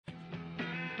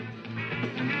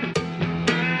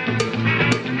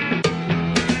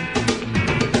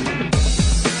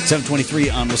7:23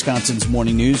 on Wisconsin's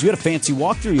Morning News. You had a fancy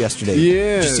walkthrough yesterday.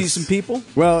 Yes. Did you see some people?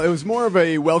 Well, it was more of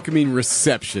a welcoming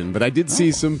reception, but I did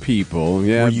see some people.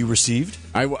 Yeah. Were you received?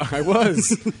 I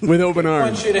was, with open I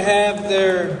arms. want you to have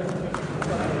their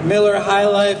Miller High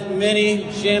Life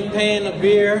Mini Champagne, a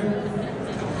beer.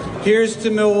 Here's to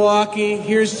Milwaukee.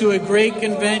 Here's to a great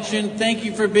convention. Thank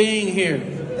you for being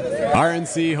here.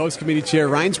 RNC Host Committee Chair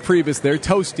Reince Priebus, they're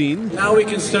toasting. Now we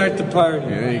can start the party.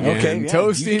 There you go. Okay,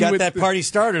 Toasting you got with that party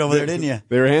started over there, didn't you?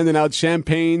 They were handing out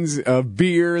champagnes,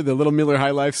 beer, the little Miller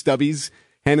High Life stubbies,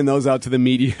 handing those out to the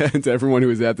media and to everyone who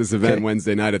was at this event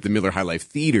Wednesday night at the Miller High Life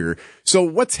Theater. So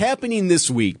what's happening this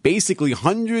week? Basically,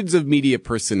 hundreds of media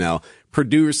personnel,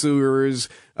 producers,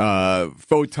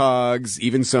 photogs,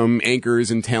 even some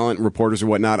anchors and talent reporters or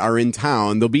whatnot are in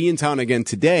town. They'll be in town again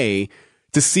today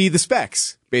to see the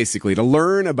specs, basically, to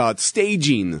learn about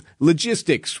staging,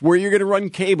 logistics, where you're going to run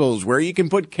cables, where you can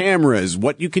put cameras,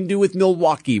 what you can do with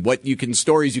Milwaukee,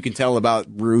 stories you can tell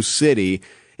about Bruce City.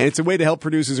 And it's a way to help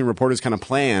producers and reporters kind of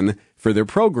plan for their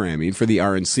programming for the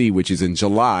RNC, which is in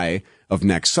July of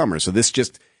next summer. So this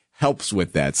just helps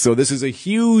with that. So this is a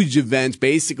huge event,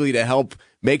 basically, to help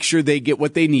make sure they get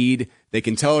what they need. They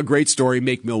can tell a great story,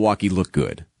 make Milwaukee look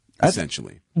good,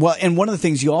 essentially. Well, and one of the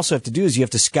things you also have to do is you have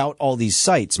to scout all these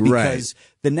sites because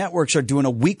the networks are doing a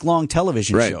week-long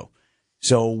television show.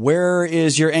 So where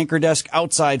is your anchor desk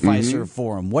outside Fiserv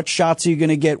Forum? What shots are you going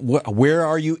to get? Where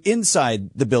are you inside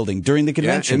the building during the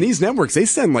convention? Yeah, and these networks, they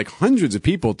send like hundreds of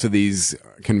people to these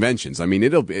conventions. I mean,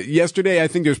 yesterday, I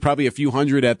think there's probably a few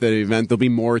hundred at the event. There'll be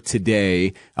more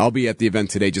today. I'll be at the event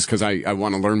today just because I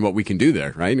want to learn what we can do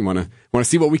there, right? And want to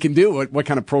see what we can do, what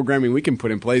kind of programming we can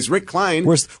put in place. Rick Klein.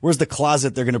 Where's the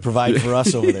closet they're going to provide for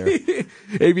us over there?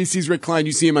 ABC's Rick Klein.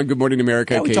 You see him on Good Morning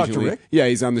America occasionally. We talked to Rick. Yeah,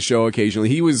 he's on the show occasionally.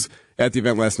 He was at the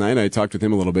event last night. I talked with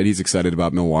him a little bit. He's excited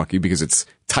about Milwaukee because it's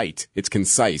tight, it's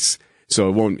concise, so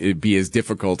it won't be as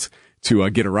difficult to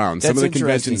get around. Some of the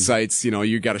convention sites,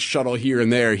 you got a shuttle here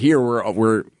and there. Here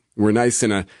we're nice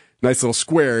in a nice little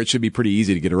square. It should be pretty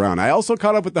easy to get around. I also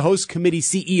caught up with the host committee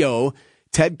CEO,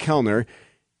 Ted Kellner.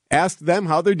 Asked them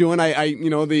how they're doing.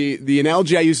 The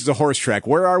analogy I use is a horse track.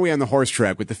 Where are we on the horse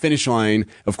track with the finish line,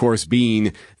 of course,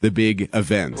 being the big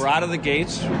event? We're out of the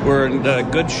gates. We're in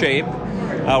good shape.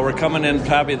 We're coming in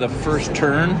probably the first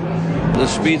turn. The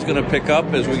speed's going to pick up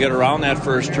as we get around that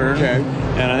first turn. Okay.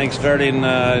 And I think starting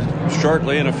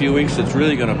shortly, in a few weeks, it's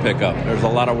really going to pick up. There's a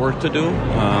lot of work to do.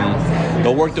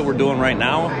 The work that we're doing right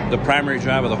now, the primary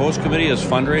job of the host committee is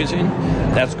fundraising.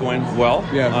 That's going well.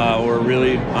 Yeah. We're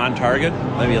really on target,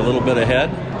 maybe a little bit ahead.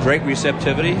 Great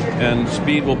receptivity, and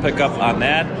speed will pick up on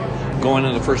that. Going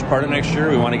into the first part of next year,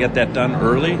 we want to get that done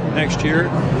early next year,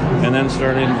 and then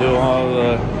starting to do all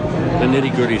the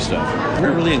nitty-gritty stuff.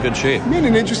 We're really in good shape. You made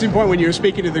an interesting point when you were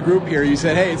speaking to the group here. You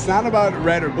said, hey, it's not about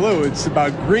red or blue, it's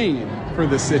about green for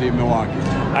the city of Milwaukee.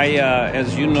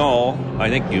 As you know, I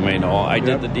think you may know, I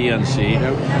did the DNC.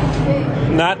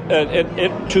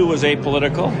 It too was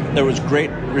apolitical. There was great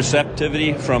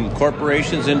receptivity from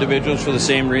corporations, individuals for the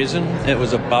same reason. It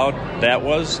was about,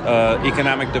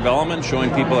 economic development, showing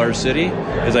people our city.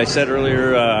 As I said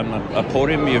earlier on a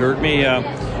podium, you heard me,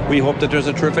 we hope that there's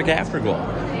a terrific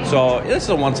afterglow. So this is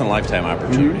a once-in-a-lifetime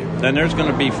opportunity. And there's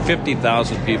going to be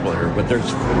 50,000 people here, but there's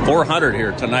 400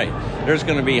 here tonight. There's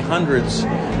going to be hundreds,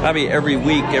 probably every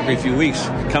week, every few weeks,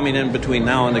 coming in between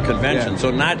now and the convention. So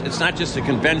it's not just a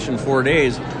convention 4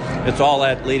 days. It's all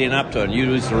that leading up to it. And you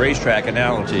use the racetrack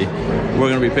analogy. We're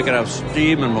going to be picking up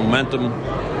steam and momentum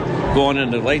going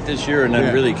into late this year and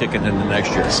then really kicking into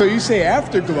next year. So you say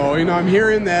afterglow. I'm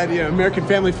hearing that American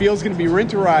Family Field is going to be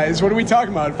winterized. What are we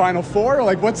talking about? Final Four?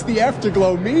 What's the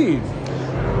afterglow mean?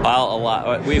 Well, a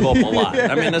lot. We hope a lot.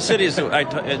 I mean, the cities,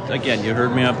 again, you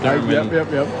heard me up there.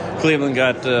 Yep. Cleveland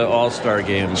got All-Star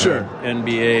games. Sure.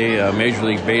 NBA, Major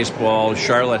League Baseball.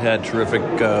 Charlotte had terrific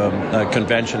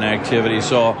convention activity.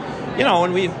 So,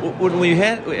 when we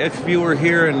had, if you were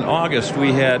here in August,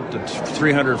 we had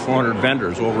 300, 400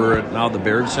 vendors over at now the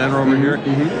Baird Center over here.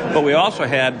 But we also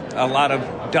had a lot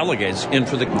of delegates in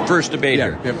for the first debate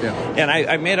here. And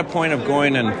I made a point of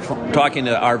going and talking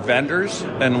to our vendors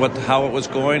and how it was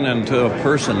going, and to a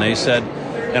person they said,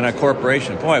 and a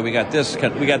corporation, boy, we got this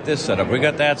set up, we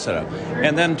got that set up,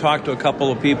 and then talked to a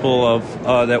couple of people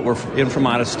that were in from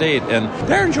out of state, and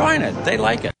they're enjoying it. They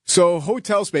like it. So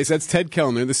hotel space, that's Ted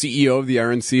Kellner, the CEO of the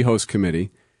RNC host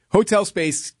committee. Hotel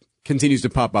space continues to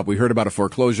pop up. We heard about a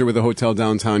foreclosure with a hotel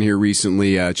downtown here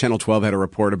recently. Channel 12 had a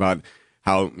report about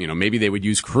how, maybe they would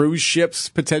use cruise ships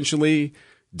potentially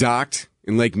docked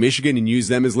in Lake Michigan and use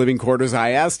them as living quarters. I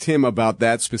asked him about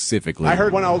that specifically. I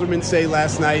heard one alderman say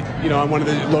last night, on one of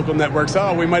the local networks,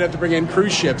 we might have to bring in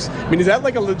cruise ships. I mean, is that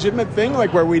like a legitimate thing,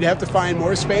 like where we'd have to find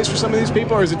more space for some of these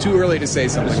people, or is it too early to say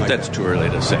something like that? That's too early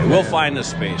to say. We'll find the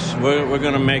space. We're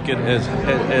going to make it as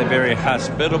a very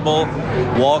hospitable,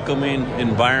 welcoming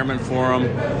environment for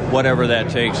them, whatever that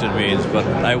takes and means. But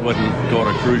I wouldn't go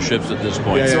to cruise ships at this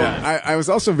point. So I was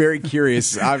also very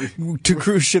curious. To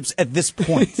cruise ships at this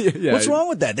point. What's wrong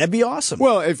with that? That'd be awesome.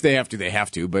 Well, if they have to, they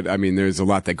have to. But, I mean, there's a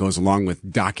lot that goes along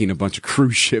with docking a bunch of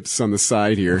cruise ships on the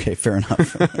side here. Okay, fair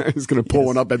enough. I was going to pull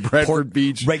one up at Bradford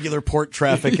Beach. Regular port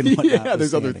traffic and whatnot. Yeah,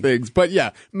 there's other things. But,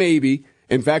 yeah, maybe.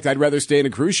 In fact, I'd rather stay in a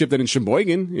cruise ship than in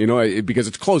Sheboygan, because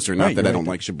it's closer. Not that I don't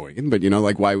like Sheboygan, but,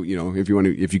 why,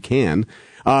 if you can.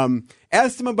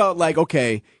 Asked him about,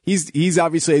 he's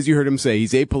obviously, as you heard him say,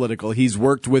 he's apolitical. He's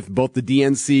worked with both the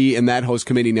DNC and that host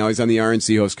committee. Now he's on the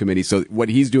RNC host committee. So what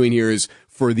he's doing here is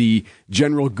for the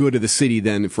general good of the city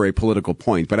than for a political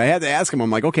point. But I had to ask him,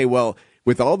 I'm like, okay, well,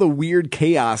 with all the weird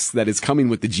chaos that is coming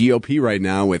with the GOP right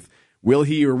now, with will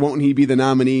he or won't he be the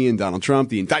nominee and Donald Trump,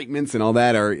 the indictments and all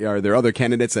that, are there other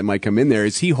candidates that might come in there?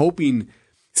 Is he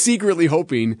secretly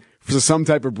hoping for some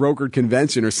type of brokered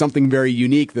convention or something very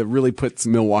unique that really puts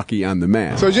Milwaukee on the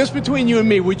map? So just between you and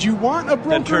me, would you want a brokered...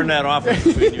 Then turn that off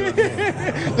between you and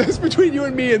me. Just between you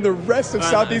and me and the rest of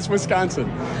southeast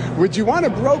Wisconsin, would you want a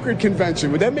brokered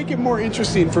convention? Would that make it more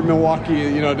interesting for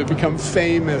Milwaukee, to become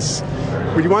famous?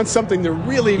 Would you want something to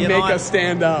really make us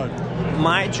stand out?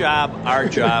 My job, our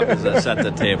job, is to set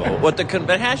the table. What the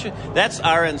convention, that's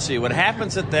RNC. What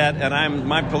happens at that, and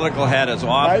my political hat is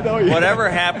off. I know, yeah. Whatever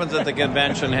happens at the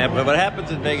convention happens. What happens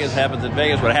in Vegas happens in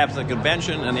Vegas. What happens at the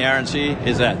convention and the RNC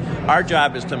is that our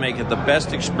job is to make it the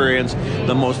best experience,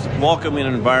 the most welcoming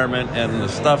environment, and the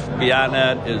stuff beyond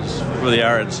that is for the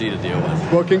RNC to deal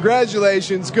with. Well,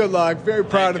 congratulations. Good luck. Very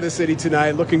proud of the city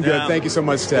tonight. Looking good. Thank you so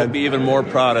much, Ted. We'll be even more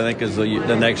proud, I think, as the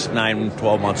next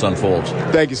 9-12 months unfolds.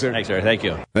 Thank you, sir. Thanks, Eric. Thank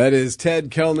you. That is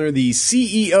Ted Kellner, the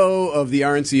CEO of the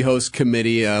RNC Host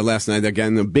Committee. Last night,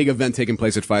 again, a big event taking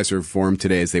place at Fiserv Forum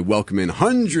today as they welcome in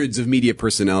hundreds of media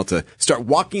personnel to start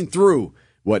walking through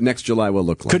what next July will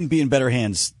look like. Couldn't be in better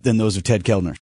hands than those of Ted Kellner.